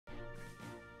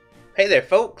Hey there,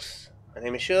 folks. My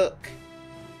name is Shook,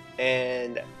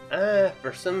 and I,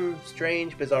 for some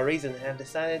strange, bizarre reason, have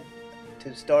decided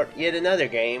to start yet another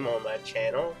game on my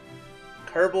channel,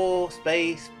 Kerbal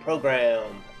Space Program.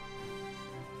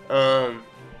 Um,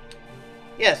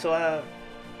 yeah, so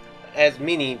as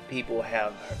many people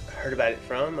have heard about it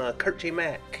from, Kurt J.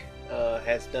 Mack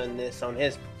has done this on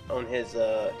his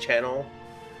channel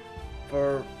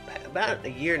for about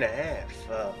a year and a half.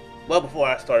 Well before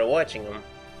I started watching him.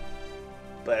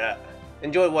 But I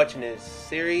enjoyed watching his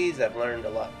series. I've learned a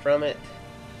lot from it,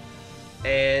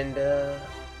 and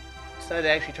decided to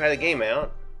actually try the game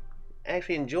out. I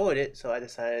actually enjoyed it, so I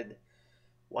decided,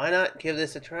 why not give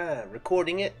this a try?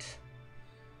 Recording it.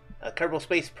 Kerbal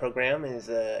Space Program is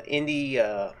an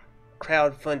indie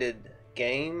crowd-funded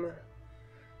game.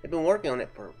 They've been working on it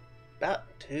for about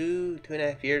two and a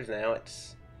half years now.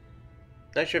 It's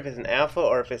not sure if it's an alpha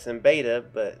or if it's in beta,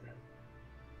 but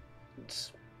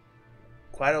it's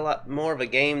quite a lot more of a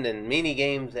game than many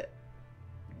games that,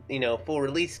 full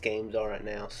release games are right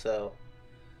now. So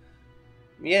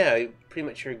yeah, pretty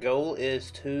much your goal is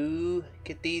to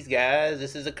get these guys,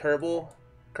 this is a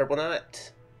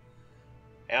Kerbalnaut,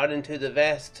 out into the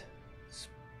vast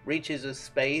reaches of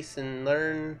space and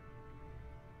learn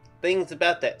things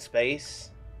about that space.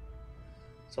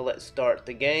 So let's start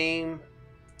the game.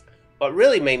 What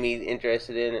really made me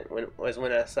interested in it was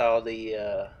when I saw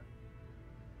the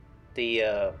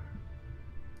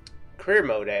career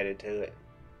mode added to it.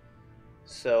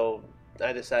 So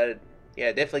I decided,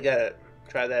 yeah, definitely gotta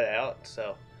try that out.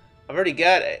 So I've already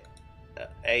got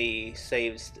a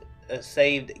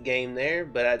saved game there,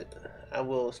 but I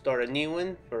will start a new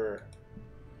one for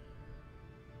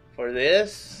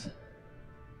this.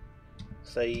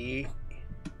 Say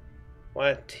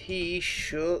YT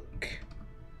Shook.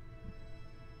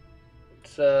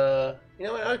 It's you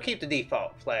know what? I'll keep the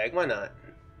default flag. Why not?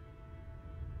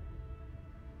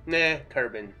 Nah,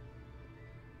 Kerbin.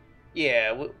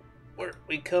 Yeah,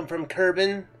 we come from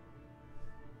Kerbin.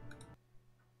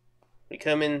 We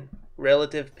come in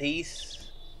relative peace.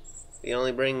 We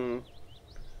only bring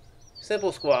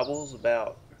simple squabbles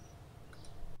about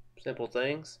simple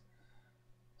things.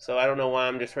 So I don't know why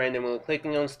I'm just randomly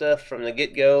clicking on stuff from the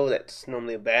get-go. That's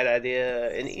normally a bad idea.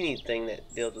 And anything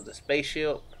that deals with a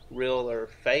spaceship, real or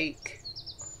fake.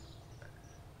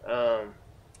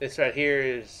 This right here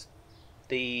is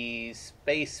the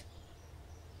space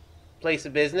place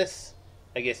of business,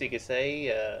 I guess you could say.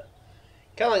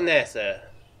 Kind of like NASA,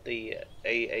 the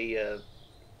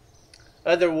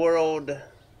otherworld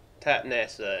type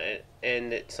NASA,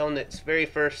 and it's on its very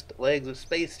first legs of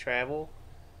space travel.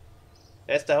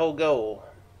 That's the whole goal.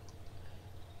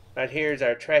 Right here is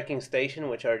our tracking station,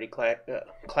 which I already clacked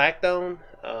on.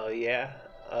 Yeah.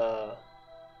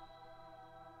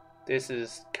 This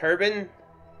is Kerbin.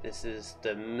 This is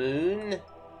the moon.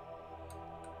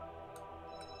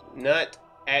 Not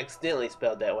accidentally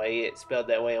spelled that way. It's spelled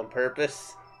that way on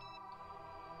purpose.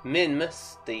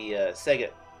 Minmus, the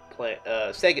second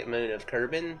moon of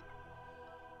Kerbin.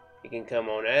 You can come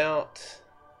on out.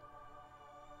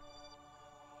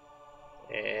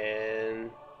 And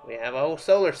we have a whole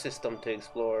solar system to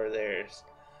explore. There's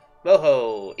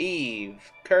Moho, Eve,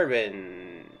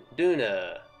 Kerbin,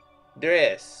 Duna,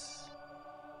 Dress,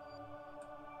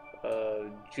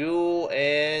 Jewel,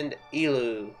 and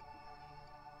Elu.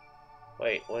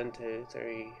 Wait, 1, 2,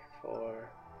 3, 4,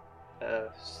 5,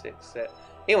 6, 7.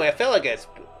 Anyway, I felt like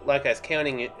I was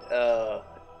counting it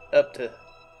up to.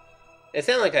 It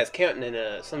sounded like I was counting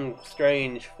in some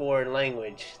strange foreign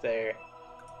language there.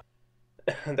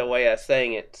 The way I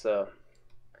sang it, so.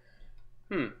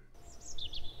 Now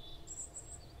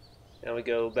we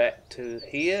go back to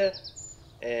here,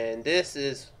 and this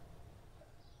is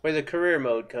where the career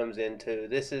mode comes into.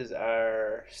 This is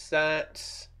our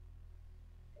science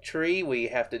tree. We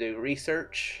have to do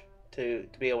research to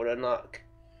be able to unlock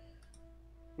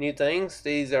new things.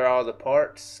 These are all the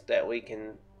parts that we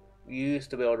can use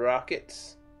to build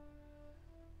rockets.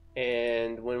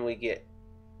 And when we get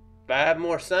 5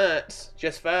 more science,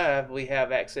 just 5, we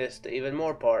have access to even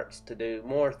more parts to do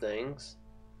more things.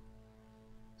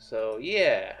 So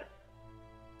yeah,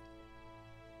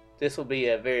 this will be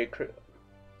a very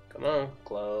come on,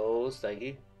 close, thank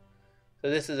you. So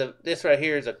this right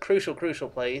here is a crucial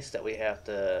place that we have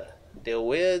to deal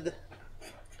with.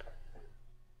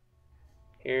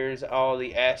 Here's all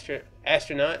the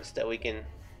astronauts that we can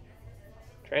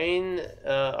train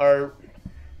or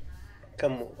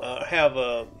come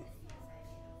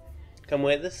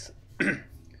with us.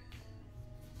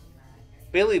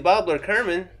 Billy Bobbler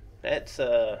Kerman. That's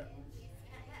a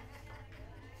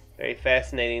very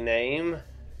fascinating name,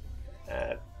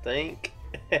 I think.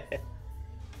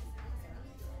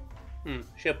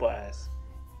 Shipwise.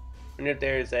 I wonder if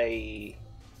there's a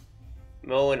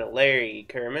Mo and a Larry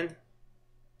Kerman.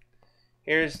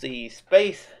 Here's the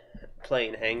space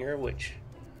plane hangar, which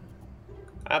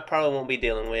I probably won't be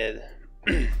dealing with.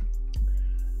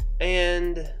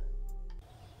 And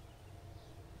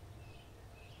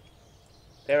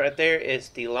that right there is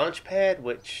the launch pad,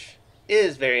 which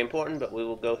is very important, but we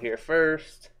will go here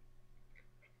first.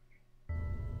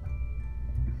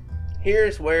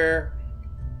 Here's where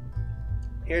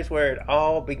it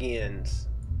all begins.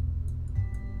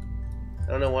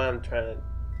 I don't know why I'm trying to...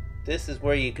 This is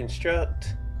where you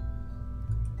construct...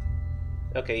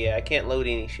 Okay, yeah, I can't load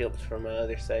any ships from my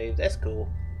other saves. That's cool.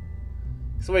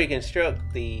 This is where you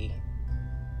construct the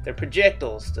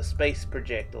projectiles, the space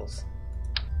projectiles.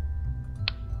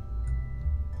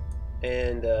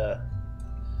 And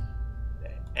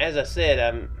as I said,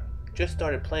 I'm just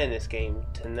started playing this game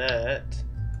tonight,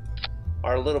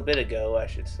 or a little bit ago, I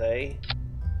should say.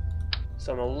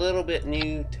 So I'm a little bit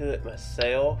new to it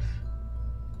myself.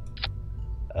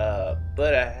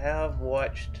 But I have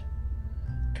watched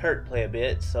Kurt play a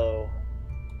bit, so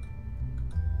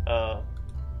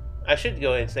I should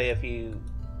go ahead and say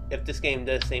if this game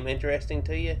does seem interesting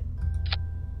to you,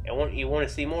 and you want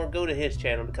to see more, go to his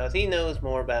channel because he knows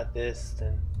more about this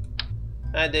than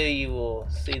I do. You will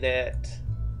see that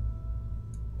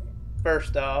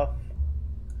first off,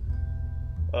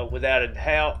 without a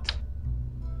doubt.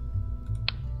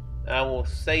 I will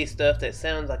say stuff that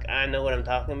sounds like I know what I'm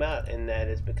talking about, and that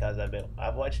is because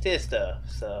I've watched his stuff.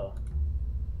 So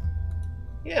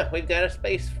yeah, we've got a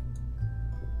space.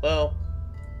 Well,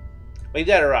 we've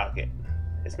got a rocket.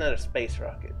 It's not a space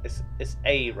rocket. It's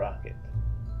a rocket.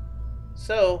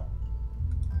 So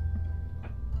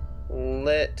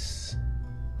let's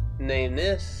name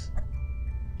this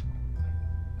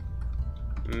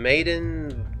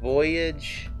Maiden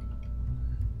Voyage.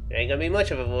 It ain't gonna be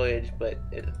much of a voyage, but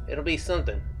it'll be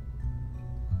something.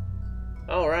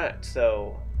 Alright,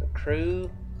 so the crew.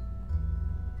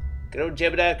 Good old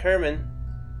Jebediah Kerman.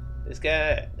 This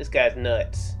guy's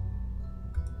nuts.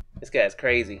 This guy's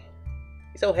crazy.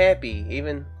 He's so happy,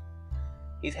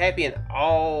 he's happy in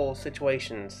all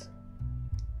situations.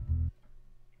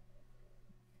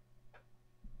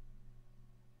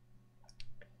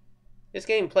 This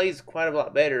game plays quite a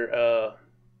lot better.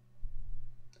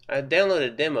 I downloaded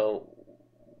a demo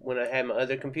when I had my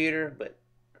other computer, but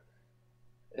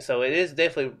so it is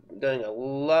definitely doing a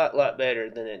lot better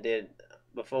than it did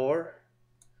before,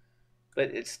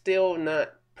 but it's still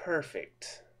not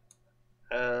perfect.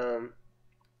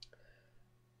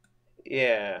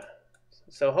 Yeah,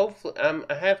 so hopefully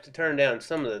I have to turn down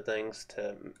some of the things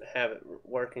to have it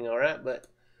working all right, but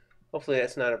hopefully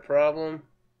that's not a problem.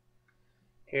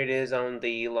 Here it is on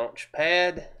the launch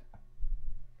pad.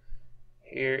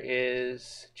 Here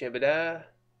is Jebediah.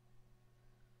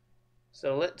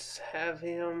 So let's have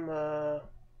him go.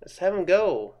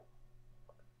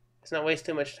 Let's not waste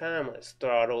too much time. Let's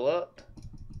throttle up.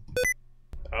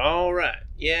 Alright.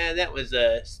 Yeah, that was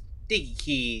sticky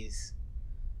keys.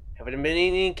 Haven't been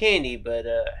eating any candy, but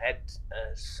had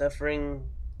a suffering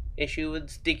issue with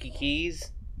sticky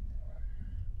keys.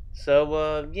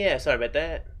 So yeah, sorry about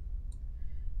that.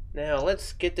 Now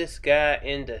let's get this guy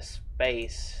into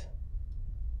space.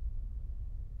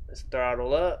 Let's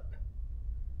throttle up.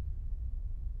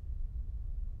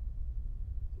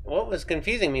 What was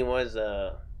confusing me was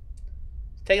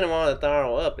taking a while to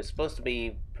throttle up. It's supposed to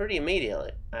be pretty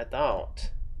immediate, I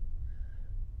thought.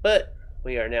 But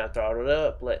we are now throttled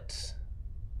up. Let's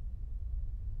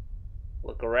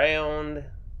look around.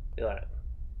 Be like,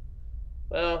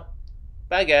 well,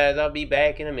 bye guys, I'll be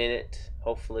back in a minute.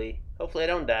 Hopefully I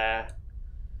don't die.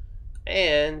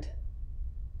 And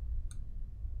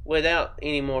without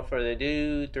any more further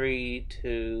ado, 3,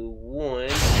 2, 1.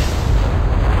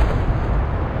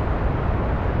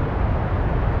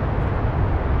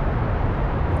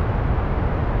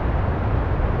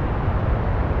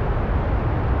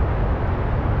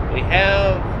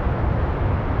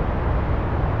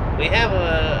 We have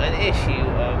an issue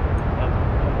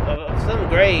of some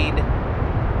grade.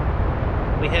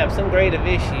 We have some grade of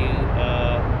issue.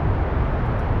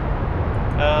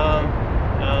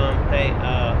 Hey,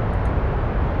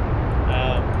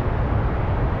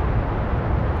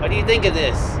 what do you think of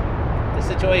this? The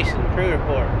situation? Crew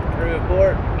report. Crew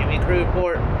report. Give me a crew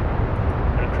report.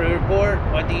 On a crew report.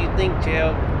 What do you think,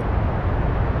 Jeb?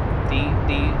 Do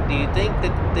you think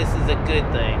that this is a good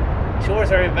thing?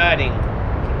 Shores are inviting.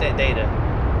 Keep that data.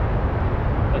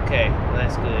 Okay, well,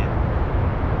 that's good.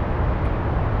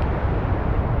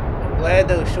 I'm glad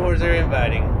those shores are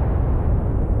inviting.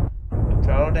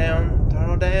 Throttle down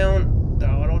Throttle down.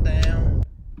 Throttle down.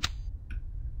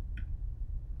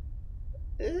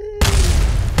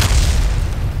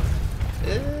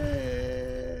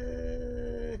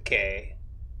 Okay.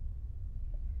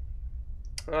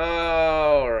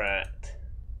 All right.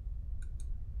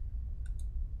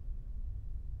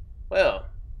 Well.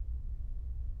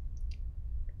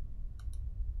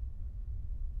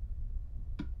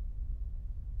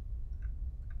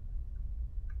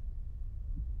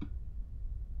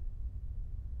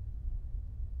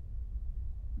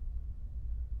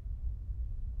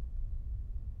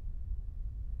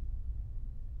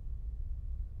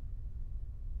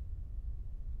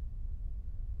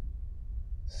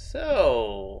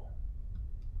 So,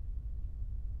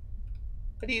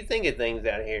 what do you think of things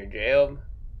out here, Jail?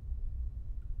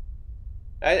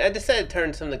 I decided to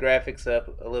turn some of the graphics up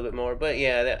a little bit more, but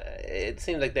yeah, it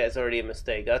seems like that's already a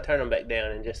mistake. I'll turn them back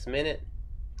down in just a minute.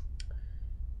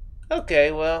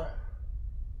 Okay, well,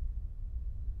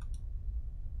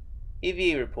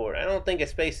 EVE report. I don't think a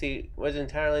spacesuit was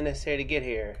entirely necessary to get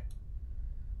here.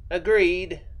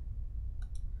 Agreed.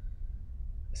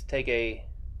 Let's take a...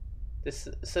 This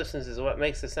substance is what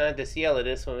makes the scientists yell at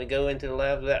us when we go into the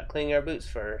lab without cleaning our boots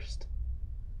first.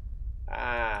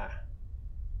 Ah.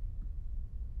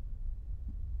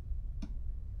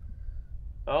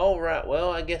 Alright,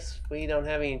 well, I guess we don't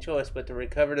have any choice but to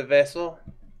recover the vessel.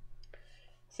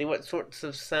 See what sorts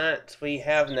of science we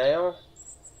have now.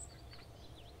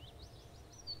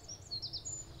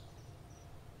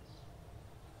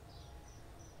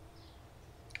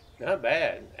 Not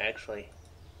bad, actually.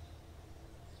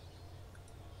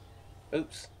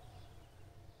 Oops.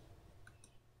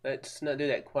 Let's not do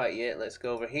that quite yet. Let's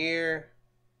go over here.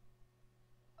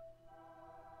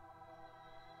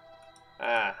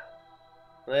 Ah.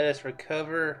 Let us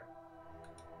recover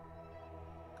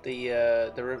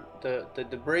the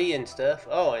debris and stuff.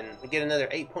 Oh, and we get another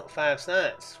 8.5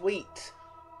 science. Sweet.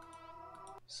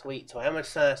 Sweet. So how much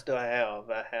science do I have?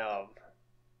 I have...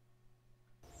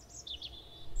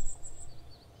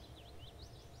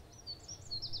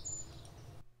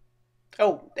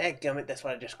 Oh, dadgummit, that's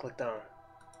what I just clicked on.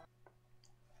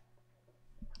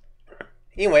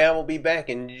 Anyway, I will be back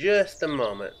in just a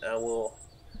moment. I will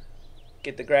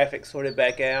get the graphics sorted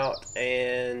back out,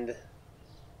 and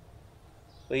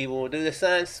we will do the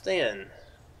science then.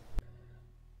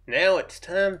 Now it's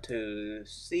time to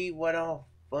see what all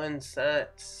fun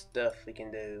science stuff we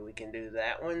can do. We can do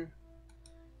that one.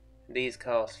 These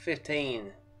cost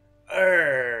 15.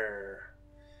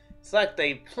 It's like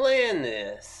they planned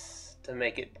this to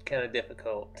make it kind of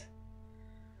difficult.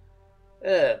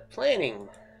 Planning.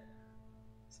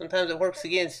 Sometimes it works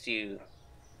against you.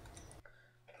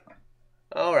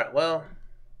 Alright, well,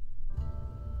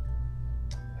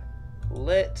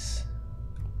 let's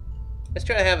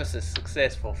try to have a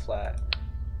successful flight.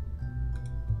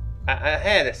 I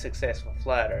had a successful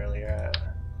flight earlier.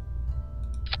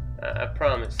 I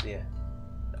promise you,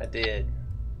 I did.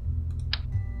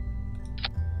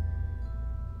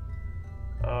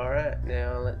 Alright,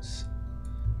 now we're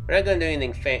not going to do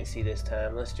anything fancy this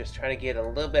time. Let's just try to get a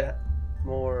little bit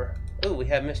more. Ooh, we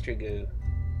have mystery goo.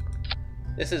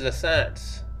 This is a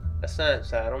science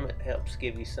item. It helps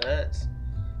give you science.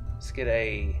 Let's get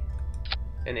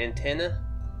an antenna.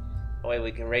 That way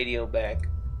we can radio back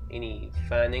any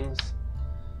findings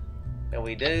that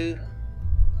we do.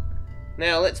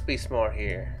 Now let's be smart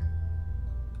here.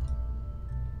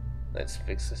 Let's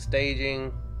fix the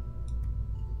staging.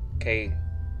 Okay,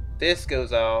 this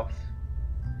goes off.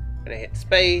 I'm gonna hit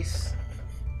space,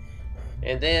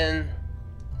 and then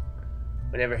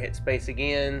whenever I hit space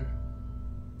again.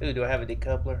 Ooh, do I have a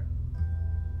decoupler?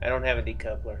 I don't have a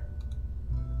decoupler.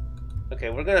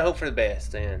 Okay, we're gonna hope for the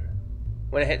best then.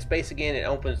 When I hit space again, it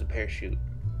opens the parachute.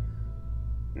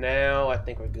 Now I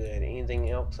think we're good. Anything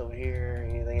else over here?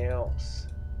 Anything else?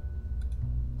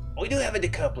 Oh, we do have a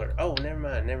decoupler. Oh, never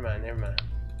mind.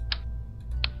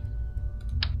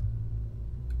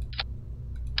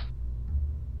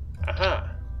 Aha.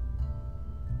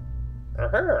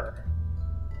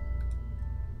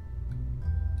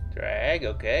 Drag,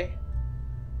 okay.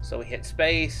 So we hit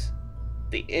space,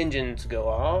 the engines go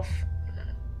off.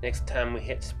 Next time we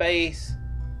hit space,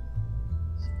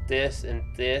 this and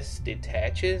this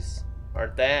detaches,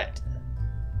 or that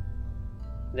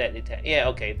detaches. Yeah,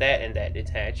 okay, that and that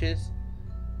detaches.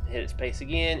 Hit space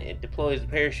again, it deploys the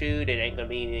parachute. It ain't gonna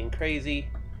be anything crazy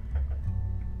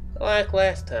like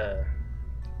last time.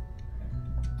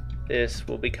 This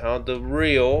will be called the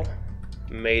real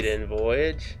maiden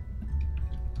voyage.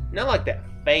 Not like that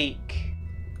fake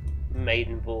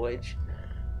maiden voyage.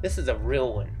 This is a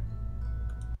real one.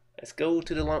 Let's go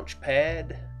to the launch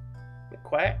pad.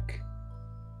 McQuack.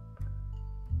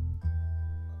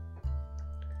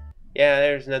 Yeah,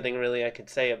 there's nothing really I could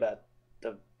say about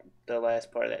the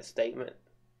last part of that statement.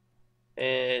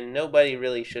 And nobody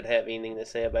really should have anything to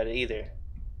say about it either.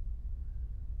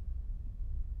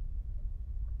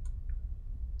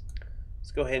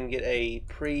 Let's go ahead and get a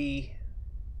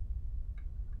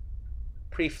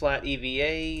pre-flight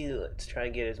EVA. Let's try to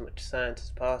get as much science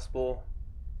as possible.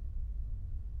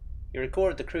 You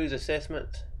recorded the cruise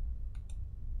assessment.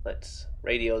 Let's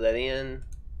radio that in.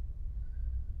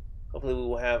 Hopefully we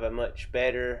will have a much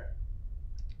better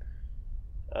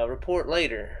report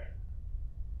later.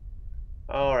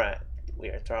 Alright, we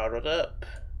are throttled up.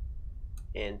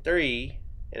 In 3,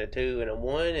 and a 2, and a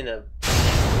 1, and a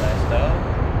blast off.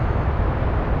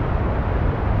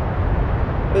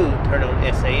 Ooh, turn on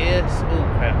SAS. Ooh,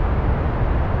 crap.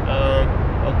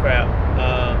 Oh crap.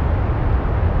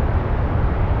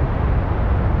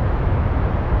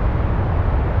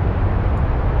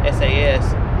 SAS,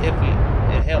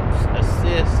 it helps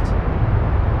assist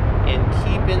in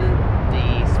keeping the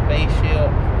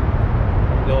spaceship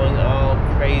from going all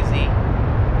crazy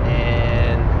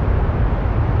and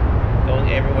going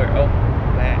everywhere. Oh,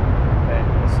 back.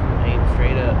 Let's aim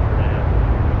straight up for now.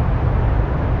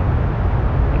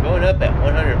 We're going up at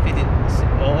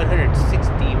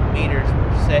 160 meters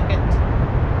per second.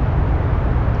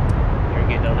 You're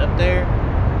getting on up there.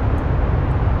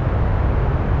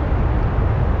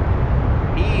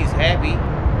 He's happy.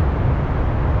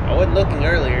 I wasn't looking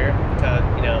earlier because,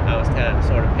 I was kind of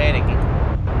sort of panicking.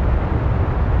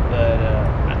 But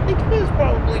I think he was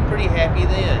probably pretty happy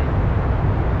then.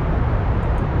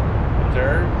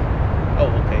 Observe. Oh,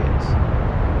 okay. It's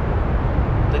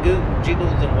the goo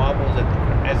jiggles and wobbles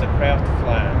as the craft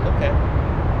flies. Okay.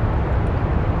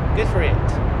 Good for it.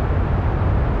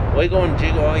 Wiggle and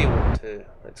jiggle all you want to.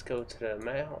 Let's go to the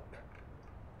map.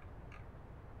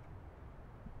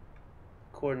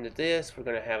 According to this, we're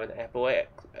going to have an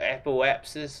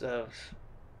apoapsis of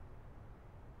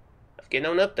getting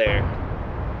on up there.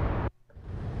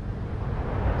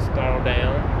 Let's throttle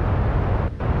down.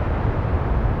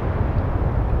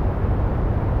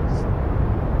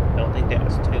 Don't think that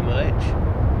was too much.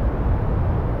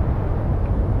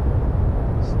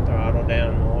 Let's throttle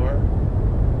down more.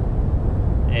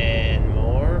 And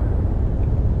more.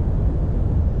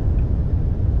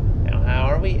 Now, how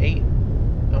are we?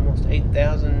 Almost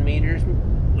 8,000 meters.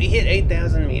 We hit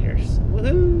 8,000 meters.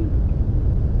 Woohoo!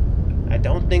 I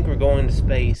don't think we're going to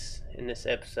space in this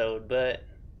episode, but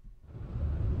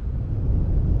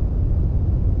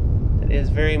it is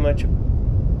very much,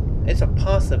 it's a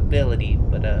possibility,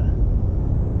 but a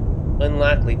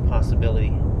unlikely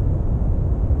possibility.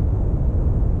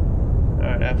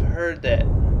 Alright, I've heard that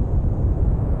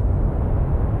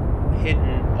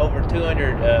hitting over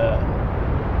 200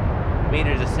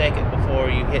 meters a second before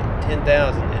you hit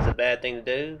 10,000 is a bad thing to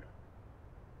do.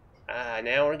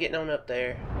 Now we're getting on up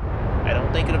there. I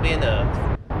don't think it'll be enough.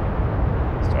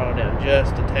 Let's throttle down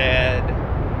just a tad.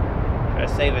 Try to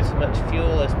save as much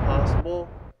fuel as possible.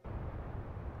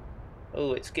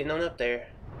 Oh, it's getting on up there.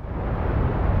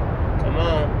 Come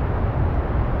on.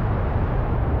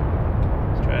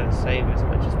 Let's try to save as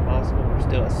much as possible. We're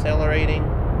still accelerating.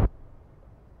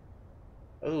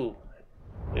 Ooh.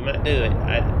 We might do it.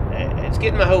 It's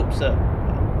getting my hopes up.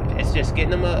 It's just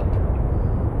getting them up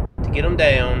to get them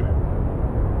down.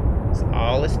 That's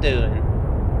all it's doing.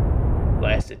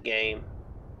 Blasted game.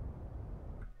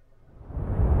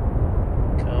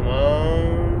 Come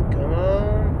on.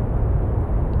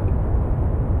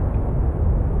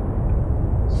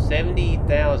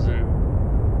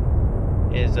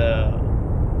 70,000 is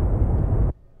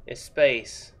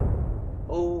space.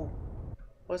 Oh,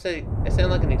 what's that? It sounded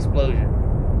like an explosion.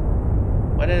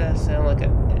 Why did it sound like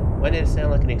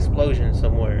an explosion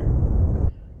somewhere?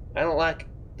 I don't like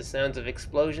the sounds of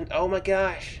explosions. Oh my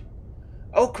gosh!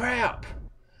 Oh crap!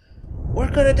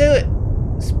 We're gonna do it!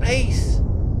 Space!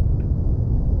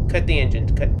 Cut the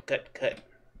engines. Cut.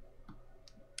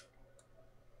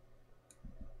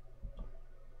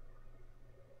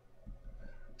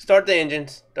 Start the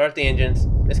engines.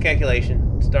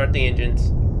 Miscalculation. Start the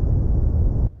engines.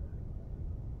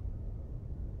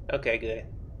 Okay, good.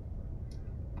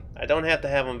 I don't have to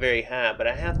have them very high, but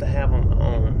I have to have them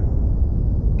on.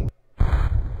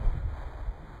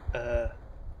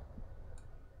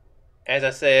 As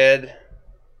I said,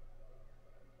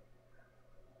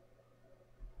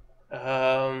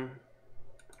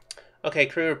 okay,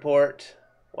 crew report.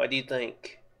 What do you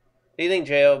think? What do you think,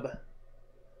 Jeb?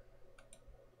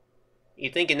 You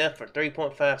think enough for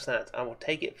 3.5 science? I will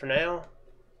take it for now.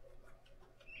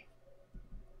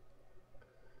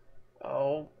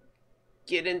 Oh,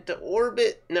 get into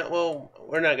orbit. No, well,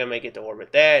 we're not gonna make it to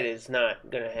orbit. That is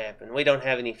not gonna happen. We don't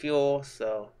have any fuel,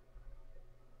 so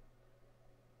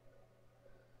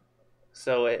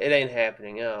it ain't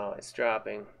happening. Oh, it's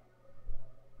dropping.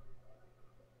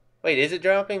 Wait, is it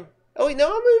dropping? Oh wait, no,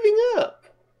 I'm moving up.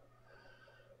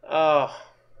 Oh.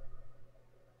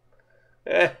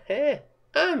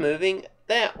 I'm moving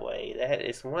that way. That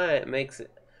is why it makes it.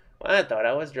 Well, I thought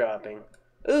I was dropping.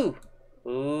 Ooh.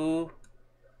 Ooh.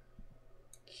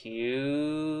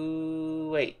 Q.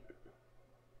 Wait.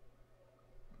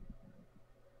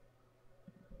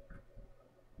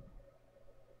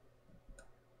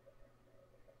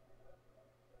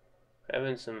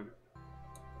 Having some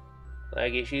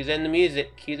lag issues and the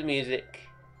music. Cue the music.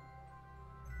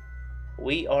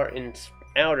 We are in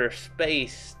outer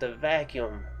space, the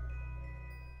vacuum.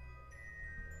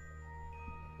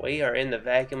 We are in the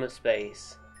vacuum of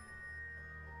space.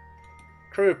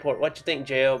 Crew report, what you think,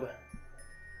 Job?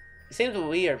 It seems that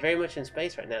we are very much in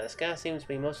space right now. The sky seems to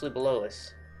be mostly below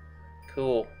us.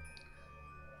 Cool.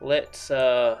 Let's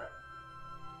have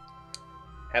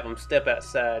them step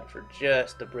outside for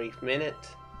just a brief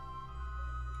minute.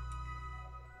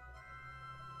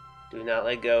 Do not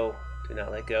let go. Do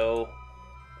not let go.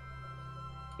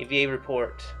 EVA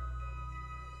report.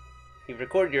 You've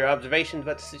recorded your observations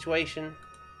about the situation.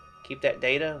 Keep that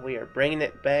data. We are bringing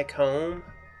it back home.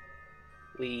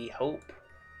 We hope.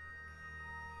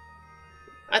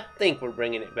 I think we're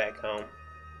bringing it back home.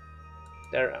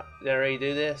 Did I already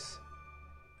do this?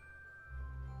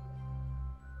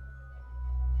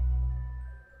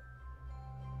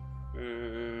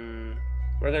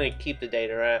 We're gonna keep the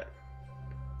data, right?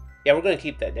 Yeah, we're gonna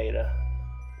keep that data.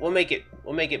 We'll make it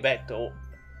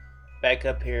back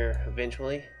up here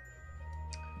eventually.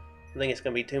 I think it's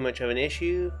gonna be too much of an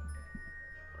issue.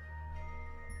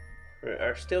 We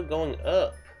are still going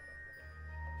up.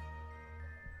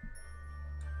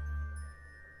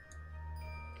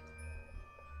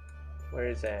 Where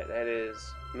is that? That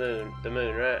is moon. The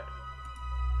moon, right?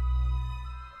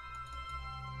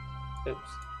 Oops.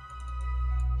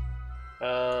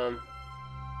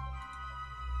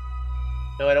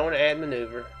 No, I don't want to add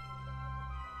maneuver.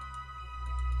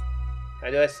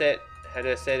 How do I set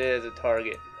it as a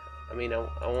target? I mean, I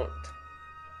want.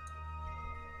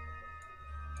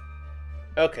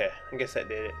 Okay, I guess that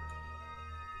did it.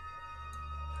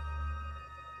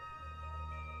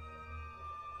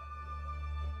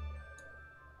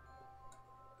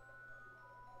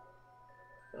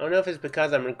 I don't know if it's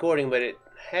because I'm recording, but it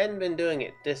hadn't been doing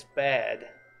it this bad.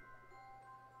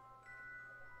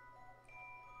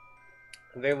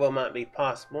 Very well might be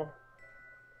possible.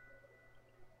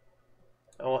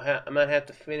 I might have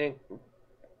to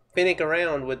finick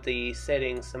around with the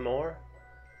settings some more.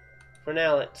 For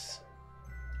now, let's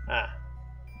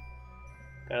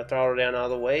gotta throttle down all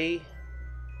the way.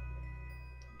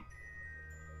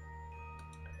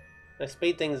 Let's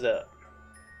speed things up.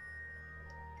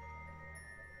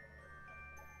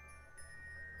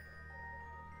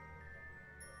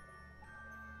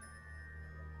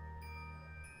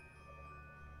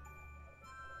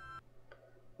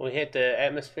 When we hit the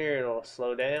atmosphere, it'll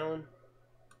slow down.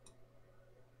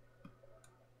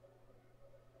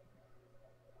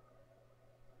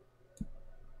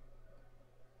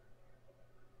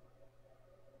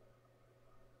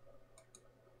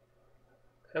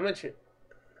 How much?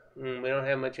 We don't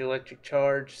have much electric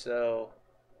charge, so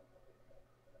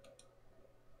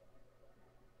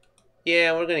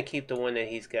yeah, we're gonna keep the one that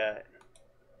he's got.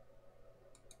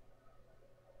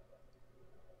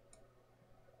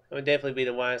 That would definitely be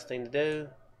the wise thing to do.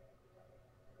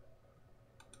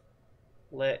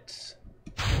 Let's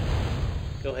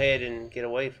go ahead and get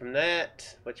away from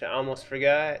that, which I almost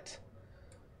forgot.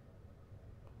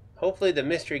 Hopefully the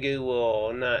mystery goo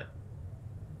will not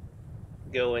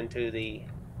go into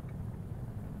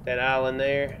that island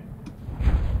there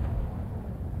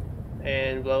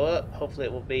and blow up. Hopefully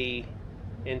it will be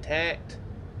intact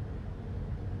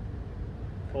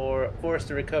for us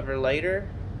to recover later.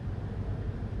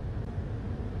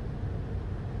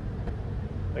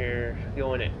 We're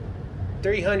going at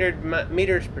 300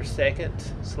 meters per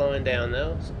second, slowing down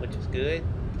though, which is good.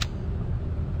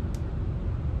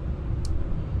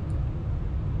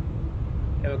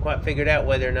 Haven't quite figured out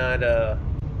whether or not I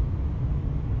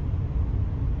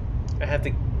have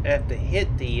to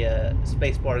hit the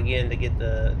spacebar again to get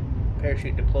the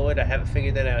parachute deployed. I haven't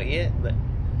figured that out yet, but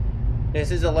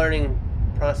this is a learning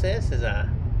process as I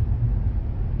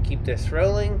keep this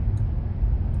rolling.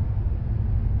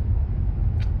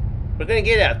 We're gonna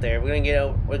get out there. We're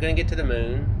gonna get to the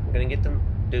moon. We're gonna get to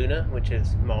Duna, which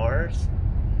is Mars.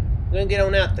 We're gonna get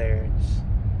on out there.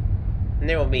 And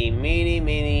there will be many,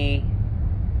 many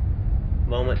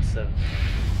moments of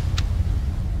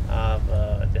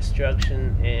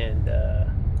destruction and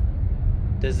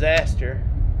disaster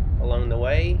along the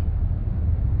way.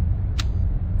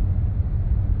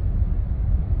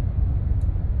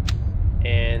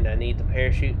 And I need the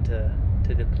parachute to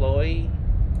deploy.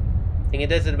 I think it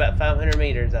does it about 500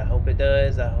 meters. I hope it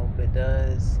does. I hope it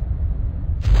does.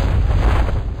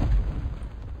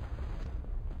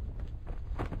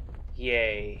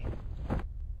 Yay.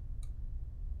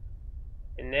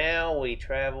 And now we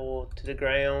travel to the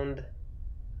ground,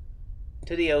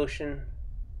 to the ocean.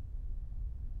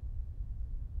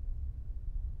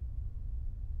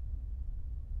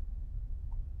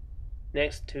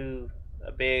 Next to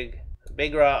a big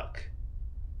rock.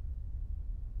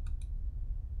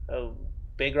 Oh,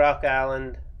 Big Rock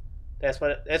Island. That's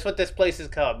what this place is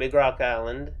called, Big Rock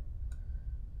Island.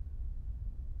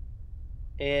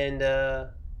 And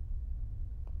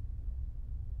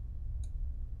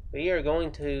we are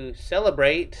going to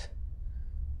celebrate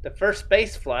the first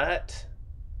space flight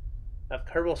of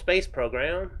Kerbal Space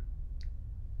Program.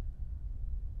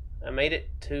 I made it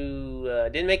to,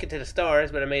 didn't make it to the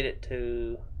stars, but I made it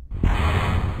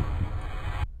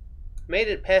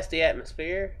past the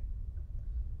atmosphere.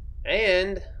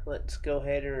 And let's go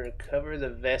ahead and recover the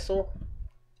vessel.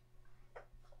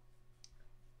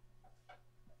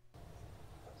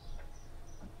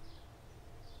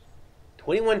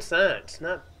 $21 cents,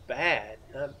 not bad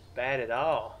at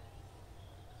all.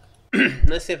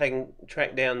 Let's see if I can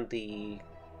track down any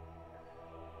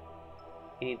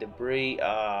debris.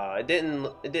 It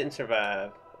didn't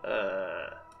survive.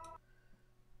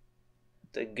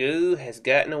 The goo has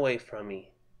gotten away from me.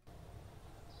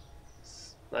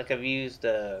 Like I've used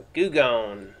Goo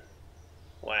Gone.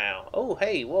 Wow. Oh,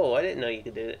 hey, whoa, I didn't know you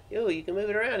could do it. Oh, you can move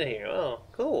it around in here. Oh,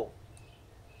 cool.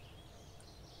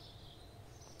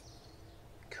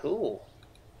 Cool.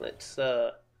 Let's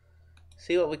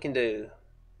see what we can do.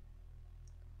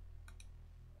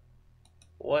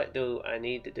 What do I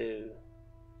need to do?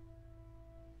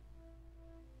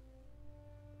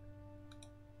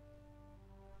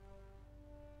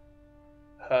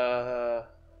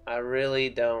 I really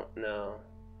don't know.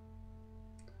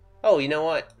 Oh, you know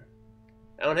what?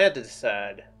 I don't have to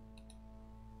decide.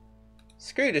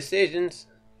 Screw decisions.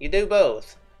 You do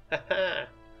both. Haha.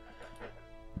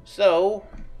 So,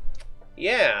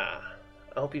 yeah.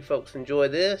 I hope you folks enjoy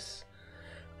this.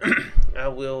 I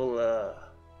will,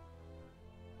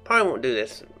 probably won't do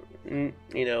this,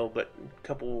 you know, but a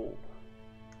couple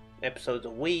episodes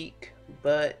a week.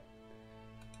 But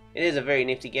it is a very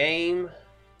nifty game.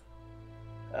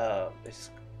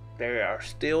 They are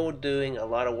still doing a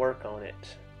lot of work on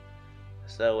it,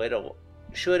 so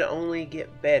should only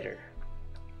get better,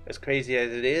 as crazy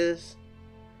as it is.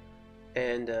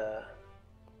 And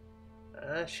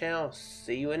I shall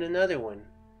see you in another one.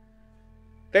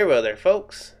 Farewell there,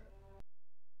 folks.